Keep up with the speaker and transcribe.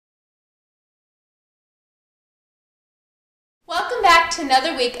Welcome back to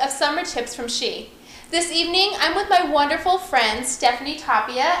another week of Summer Tips from She. This evening, I'm with my wonderful friends Stephanie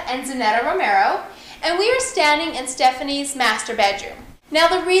Tapia and Zanetta Romero, and we are standing in Stephanie's master bedroom. Now,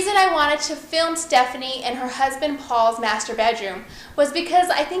 the reason I wanted to film Stephanie and her husband Paul's master bedroom was because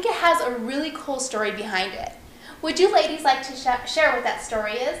I think it has a really cool story behind it. Would you ladies like to share what that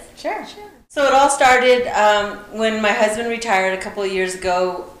story is? Sure. So it all started when my husband retired a couple of years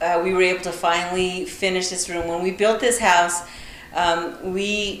ago. We were able to finally finish this room. When we built this house,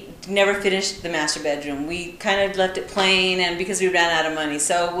 we never finished the master bedroom. We kind of left it plain, and because we ran out of money.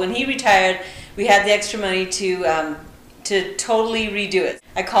 So when he retired, we had the extra money to totally redo it.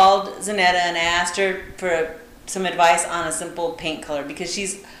 I called Zanetta and I asked her for some advice on a simple paint color because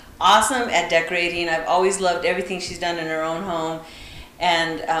she's awesome at decorating. I've always loved everything she's done in her own home,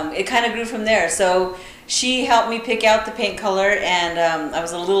 and it kind of grew from there. So she helped me pick out the paint color, and I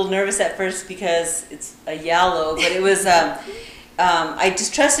was a little nervous at first because it's a yellow, but it was I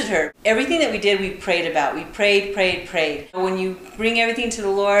just trusted her. Everything that we did, we prayed about. We prayed. When you bring everything to the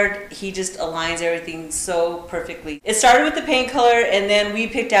Lord, He just aligns everything so perfectly. It started with the paint color, and then we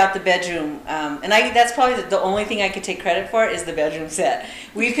picked out the bedroom. And that's probably the only thing I could take credit for is the bedroom set.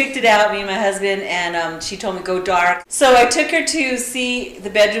 We picked it out, me and my husband, and she told me go dark. So I took her to see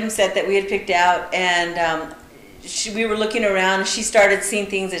the bedroom set that we had picked out, and we were looking around, and she started seeing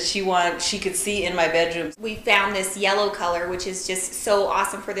things that she could see in my bedroom. We found this yellow color, which is just so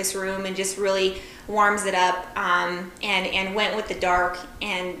awesome for this room and just really warms it up, and went with the dark.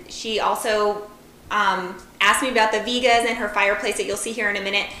 And she also asked me about the vigas and her fireplace that you'll see here in a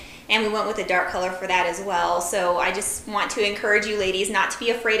minute, and we went with a dark color for that as well. So I just want to encourage you ladies not to be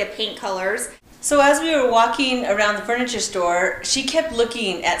afraid of paint colors. So as we were walking around the furniture store, she kept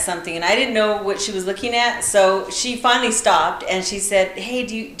looking at something, and I didn't know what she was looking at. So she finally stopped, and she said, "Hey,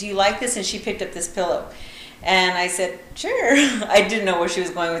 do you like this?" And she picked up this pillow, and I said, "Sure." I didn't know where she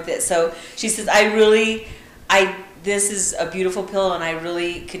was going with it. So she says, "This is a beautiful pillow, and I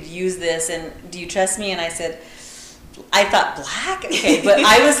really could use this. And do you trust me?" And I said, I thought black, okay, but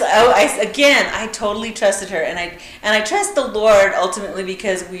I totally trusted her, and I trust the Lord ultimately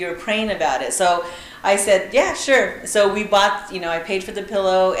because we were praying about it. So I said, yeah, sure. So we bought, I paid for the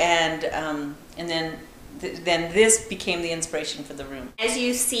pillow, and then this became the inspiration for the room. As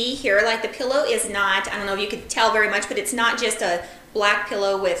you see here, like the pillow is not, I don't know if you could tell very much, but it's not just a black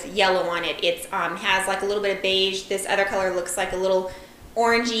pillow with yellow on it. It has like a little bit of beige. This other color looks like a little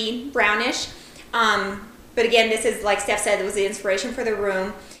orangey brownish. But again, this is, like Steph said, it was the inspiration for the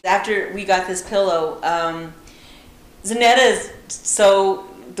room. After we got this pillow, Zanetta is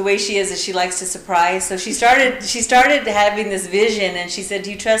the way she is she likes to surprise. So she started having this vision, and she said,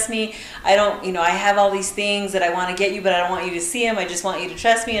 "Do you trust me? I have all these things that I want to get you, but I don't want you to see them. I just want you to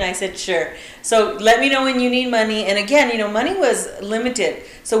trust me." And I said, "Sure. So let me know when you need money." And again, money was limited,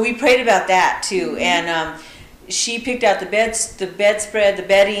 so we prayed about that too. And she picked out the bedspread, the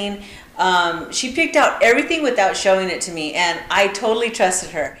bedding. She picked out everything without showing it to me, and I totally trusted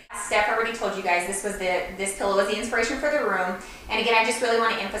her. Steph already told you guys this pillow was the inspiration for the room. And again, I just really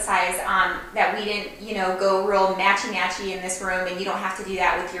want to emphasize that we didn't, go real matchy-matchy in this room, and you don't have to do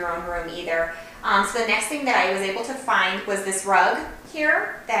that with your own room either. So the next thing that I was able to find was this rug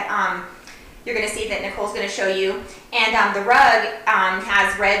here that you're going to see that Nicole's going to show you. And the rug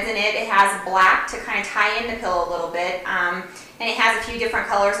has reds in it. It has black to kind of tie in the pillow a little bit. And it has a few different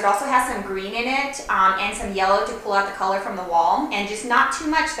colors. It also has some green in it and some yellow to pull out the color from the wall. And just not too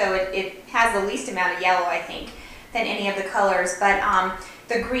much, though. It has the least amount of yellow, I think, than any of the colors. But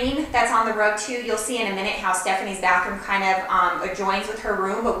the green that's on the rug, too, you'll see in a minute how Stephanie's bathroom kind of adjoins with her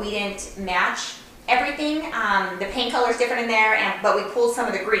room, but we didn't match everything. The paint color is different in there, but we pulled some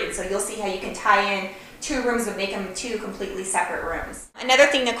of the green. So you'll see how you can tie in two rooms but make them two completely separate rooms. Another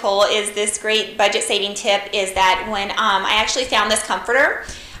thing, Nicole, is this great budget saving tip is that when I actually found this comforter,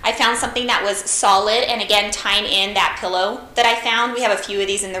 I found something that was solid, and again, tying in that pillow that I found. We have a few of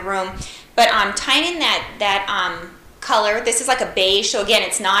these in the room, but tying in that color, this is like a beige, so again,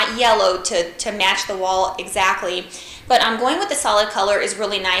 it's not yellow to match the wall exactly. But going with the solid color is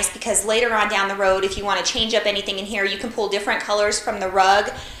really nice because later on down the road, if you want to change up anything in here, you can pull different colors from the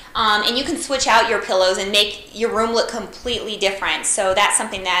rug. And you can switch out your pillows and make your room look completely different. So that's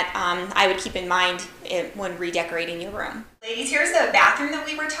something that I would keep in mind when redecorating your room. Ladies, here's the bathroom that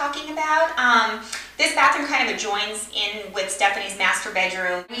we were talking about. This bathroom kind of adjoins in with Stephanie's master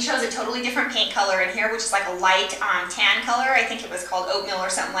bedroom. We chose a totally different paint color in here, which is like a light tan color. I think it was called oatmeal or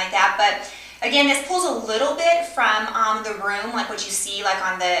something like that. But again, this pulls a little bit from the room, like what you see like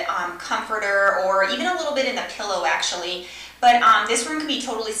on the comforter, or even a little bit in the pillow actually. But this room can be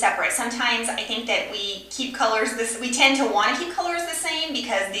totally separate. Sometimes I think that we tend to want to keep colors the same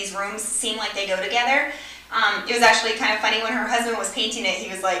because these rooms seem like they go together. It was actually kind of funny when her husband was painting it. He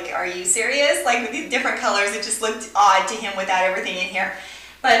was like, "Are you serious?" Like with these different colors, it just looked odd to him without everything in here.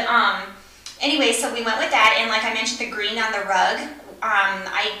 But anyway, so we went with that, and like I mentioned, the green on the rug.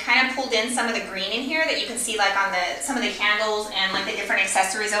 I kind of pulled in some of the green in here that you can see like on some of the candles and like the different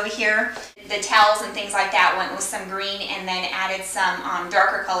accessories over here. The towels and things like that went with some green, and then added some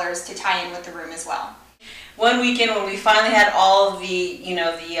darker colors to tie in with the room as well. One weekend when we finally had all the,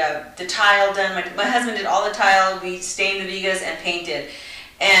 the tile done, my husband did all the tile, we stained the vigas and painted.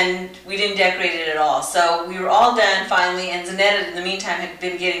 And we didn't decorate it at all. So we were all done finally, and Zanetta in the meantime had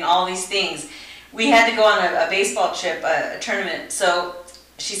been getting all these things. We had to go on a baseball trip, a tournament. So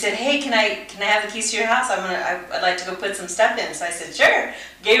she said, "Hey, can I have the keys to your house? I'd like to go put some stuff in." So I said, "Sure."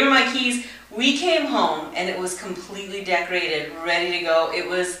 Gave her my keys. We came home and it was completely decorated, ready to go. It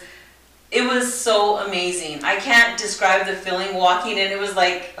was so amazing. I can't describe the feeling walking in. It was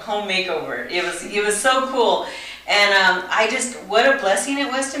like home makeover. It was so cool. And what a blessing it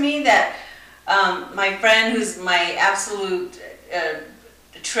was to me that my friend, who's my absolute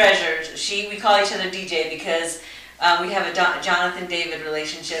treasure, we call each other DJ because we have a Jonathan David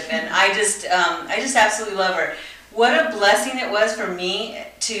relationship, and I just absolutely love her. What a blessing it was for me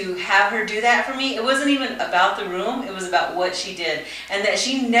to have her do that for me. It wasn't even about the room, it was about what she did. And that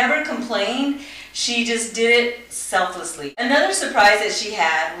she never complained, she just did it selflessly. Another surprise that she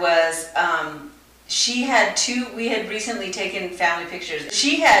had was, we had recently taken family pictures.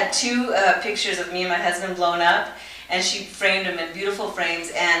 She had two pictures of me and my husband blown up, and she framed them in beautiful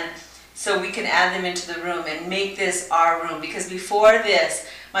frames, and so we can add them into the room and make this our room. Because before this,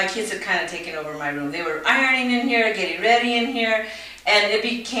 my kids had kind of taken over my room. They were ironing in here, getting ready in here, and it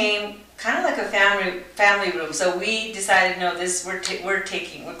became kind of like a family room. So we decided, no, we're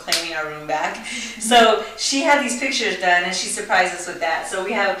claiming our room back. So she had these pictures done, and she surprised us with that. So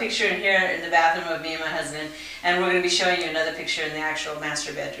we have a picture in here in the bathroom of me and my husband, and we're going to be showing you another picture in the actual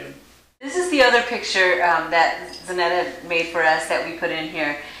master bedroom. This is the other picture that Zanetta made for us that we put in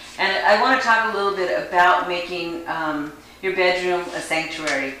here. And I want to talk a little bit about making your bedroom a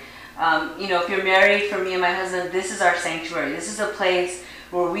sanctuary. If you're married, for me and my husband, this is our sanctuary. This is a place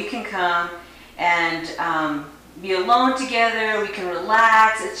where we can come and be alone together. We can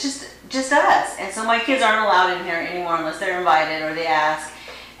relax. It's just us. And so my kids aren't allowed in here anymore unless they're invited or they ask.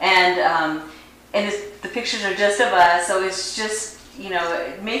 And the pictures are just of us. So it's just,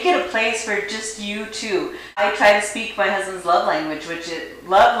 make it a place for just you two. I try to speak my husband's love language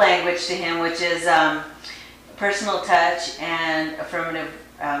to him, which is personal touch and affirmative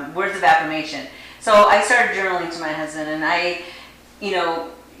words of affirmation. So I started journaling to my husband, and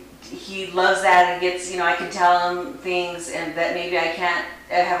he loves that, and gets, I can tell him things and that maybe I can't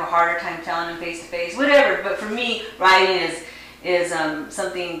have a harder time telling him face to face, whatever. But for me, writing is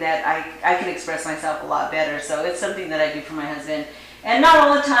something that I can express myself a lot better. So it's something that I do for my husband. And not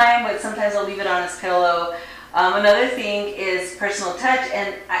all the time, but sometimes I'll leave it on his pillow. Another thing is personal touch,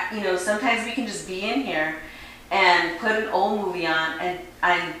 and sometimes we can just be in here and put an old movie on, and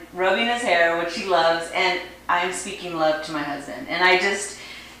I'm rubbing his hair, which he loves, and I'm speaking love to my husband. And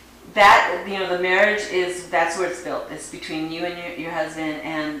the marriage that's where it's built. It's between you and your husband,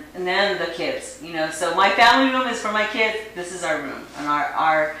 and then the kids. So my family room is for my kids. This is our room and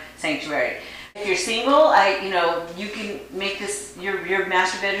our sanctuary. If you're single, you can make this your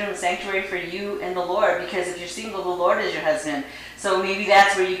master bedroom a sanctuary for you and the Lord, because if you're single, the Lord is your husband. So maybe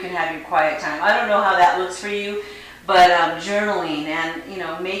that's where you can have your quiet time. I don't know how that looks for you, but journaling and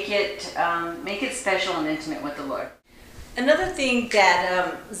make it special and intimate with the Lord. Another thing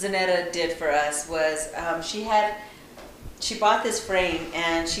that Zanetta did for us was she bought this frame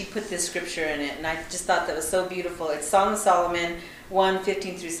and she put this scripture in it, and I just thought that was so beautiful. It's Song of Solomon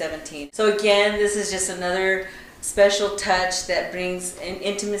 1:15 through 17. So again, this is just another special touch that brings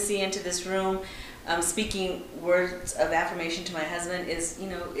intimacy into this room. Speaking words of affirmation to my husband is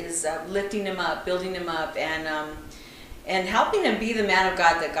lifting him up, building him up, and helping him be the man of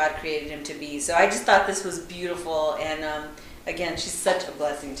God that God created him to be. So I just thought this was beautiful, and again, she's such a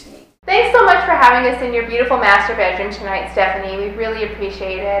blessing to me. Thanks so much for having us in your beautiful master bedroom tonight, Stephanie. We really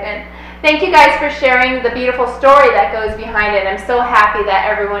appreciate it. And thank you guys for sharing the beautiful story that goes behind it. I'm so happy that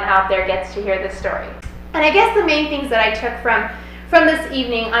everyone out there gets to hear this story. And I guess the main things that I took from this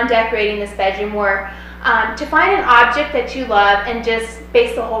evening on decorating this bedroom were to find an object that you love and just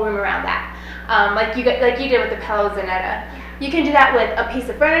base the whole room around that. Like you did with the pillows, Zanetta. You can do that with a piece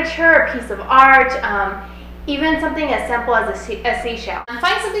of furniture, a piece of art, even something as simple as a seashell.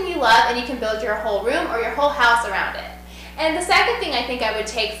 Find something you love and you can build your whole room or your whole house around it. And the second thing I think I would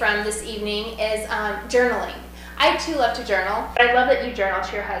take from this evening is journaling. I too love to journal, but I love that you journal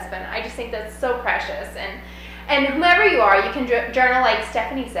to your husband. I just think that's so precious. And whomever you are, you can journal, like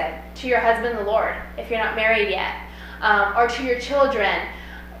Stephanie said, to your husband, the Lord, if you're not married yet, or to your children.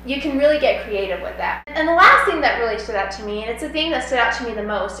 You can really get creative with that. And the last thing that really stood out to me, and it's the thing that stood out to me the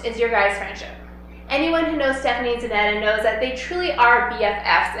most, is your guys' friendship. Anyone who knows Stephanie and Zanetta knows that they truly are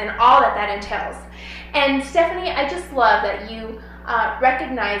BFFs and all that that entails. And Stephanie, I just love that you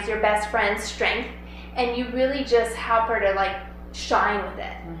recognize your best friend's strength and you really just help her to like shine with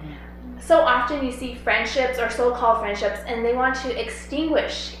it. So often you see friendships or so-called friendships and they want to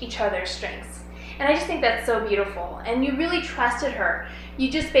extinguish each other's strengths. And I just think that's so beautiful. And you really trusted her. You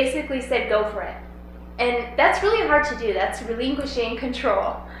just basically said, go for it. And that's really hard to do. That's relinquishing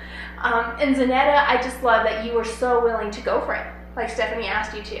control. And Zanetta, I just love that you were so willing to go for it, like Stephanie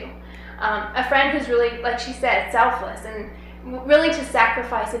asked you to. A friend who's really, like she said, selfless and willing to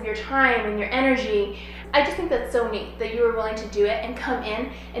sacrifice of your time and your energy. I just think that's so neat that you were willing to do it and come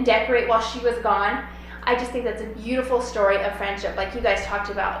in and decorate while she was gone. I just think that's a beautiful story of friendship, like you guys talked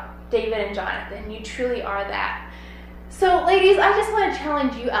about, David and Jonathan. You truly are that. So ladies, I just want to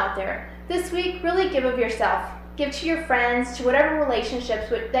challenge you out there. This week, really give of yourself. Give to your friends, to whatever relationships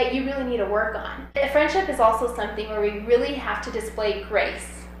that you really need to work on. A friendship is also something where we really have to display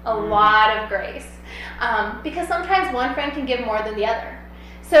grace, a lot of grace, because sometimes one friend can give more than the other.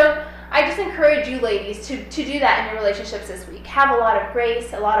 So I just encourage you ladies to do that in your relationships this week. Have a lot of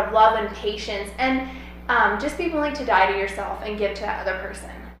grace, a lot of love and patience, and just be willing to die to yourself and give to that other person.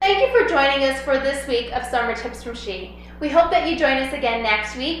 Thank you for joining us for this week of Summer Tips from She. We hope that you join us again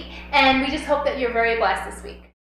next week, and we just hope that you're very blessed this week.